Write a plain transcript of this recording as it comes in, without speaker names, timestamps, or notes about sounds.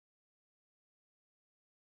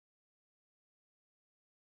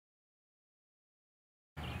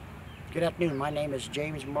Good afternoon. My name is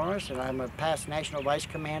James Morris, and I'm a past National Vice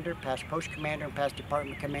Commander, past Post Commander, and past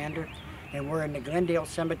Department Commander. And we're in the Glendale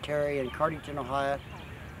Cemetery in Cardington, Ohio,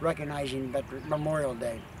 recognizing Memorial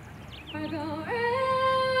Day. The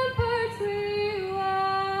ramparts we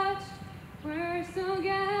watched were so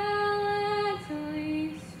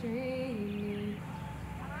gallantly streaming.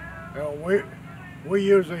 Well, we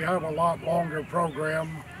usually have a lot longer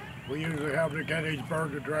program. We usually have the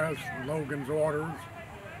Gettysburg Address, Logan's Orders.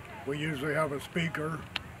 We usually have a speaker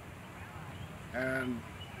and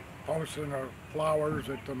posting the flowers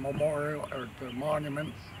at the memorial or the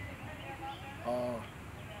monument.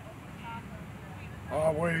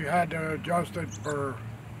 We had to adjust it for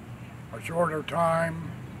a shorter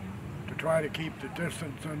time to try to keep the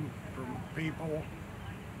distancing from people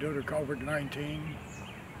due to COVID-19.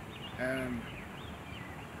 And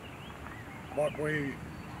what we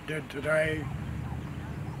did today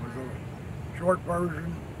was a short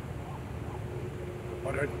version,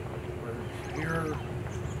 but it was here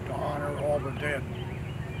to honor all the dead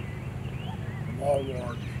from all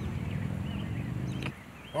wars.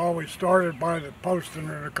 Well, we started by the posting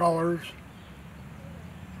of the colors,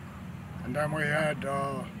 and then we had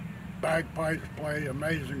bagpipes play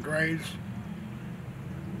Amazing Grace.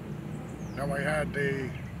 Then we had the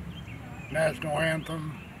national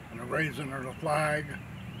anthem and the raising of the flag.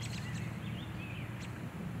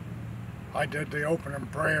 I did the opening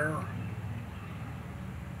prayer,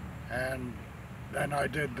 and then I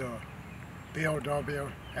did the POW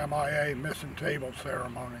MIA missing table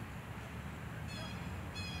ceremony.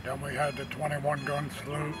 Then we had the 21 gun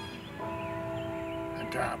salute and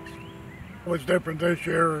taps. What was different this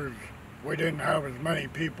year is we didn't have as many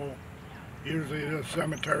people. Usually this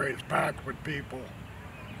cemetery is packed with people.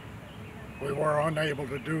 We were unable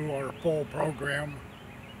to do our full program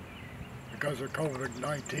because of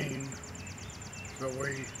COVID-19, so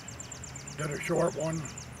we did a short one,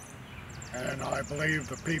 and I believe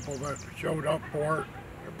the people that showed up for it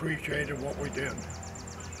appreciated what we did.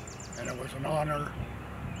 And it was an honor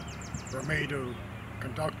for me to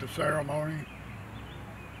conduct the ceremony.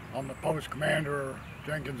 I'm the Post Commander,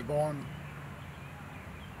 Jenkins-Vaughan,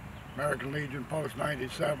 American Legion Post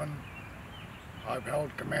 97. I've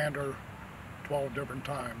held commander 12 different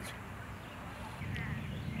times.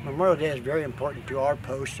 Memorial Day is very important to our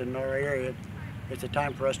post and our area. It's a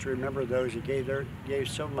time for us to remember those who gave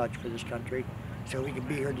so much for this country, so we can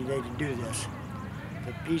be here today to do this.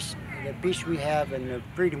 The peace we have and the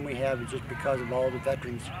freedom we have is just because of all the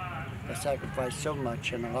veterans that sacrificed so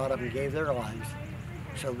much, and a lot of them gave their lives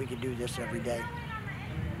so we could do this every day.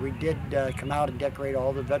 We did come out and decorate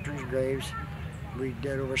all the veterans' graves. We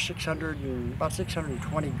did over about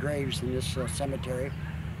 620 graves in this cemetery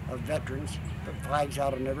of veterans. Put flags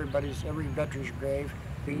out on every veteran's grave.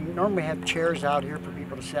 We normally have chairs out here for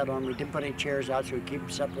people to sit on. We didn't put any chairs out, so we keep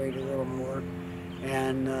them separated a little more.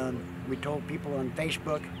 And we told people on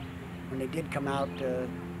Facebook when they did come out,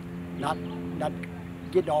 not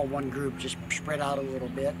get all one group, just spread out a little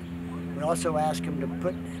bit. We also asked them to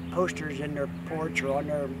put posters in their porch or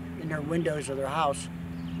in their windows of their house,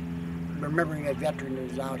 remembering a veteran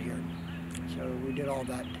that is out here. So we did all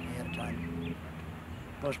that ahead of time.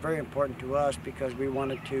 Well, it's very important to us because we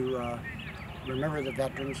wanted to remember the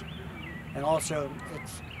veterans, and also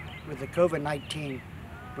with the COVID-19,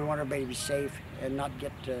 we want everybody to be safe and not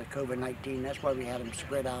get COVID-19. That's why we had them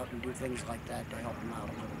spread out and do things like that to help them out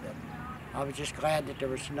a little bit. I was just glad that there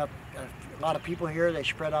was a lot of people here. They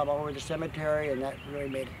spread out all over the cemetery, and that really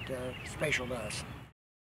made it special to us.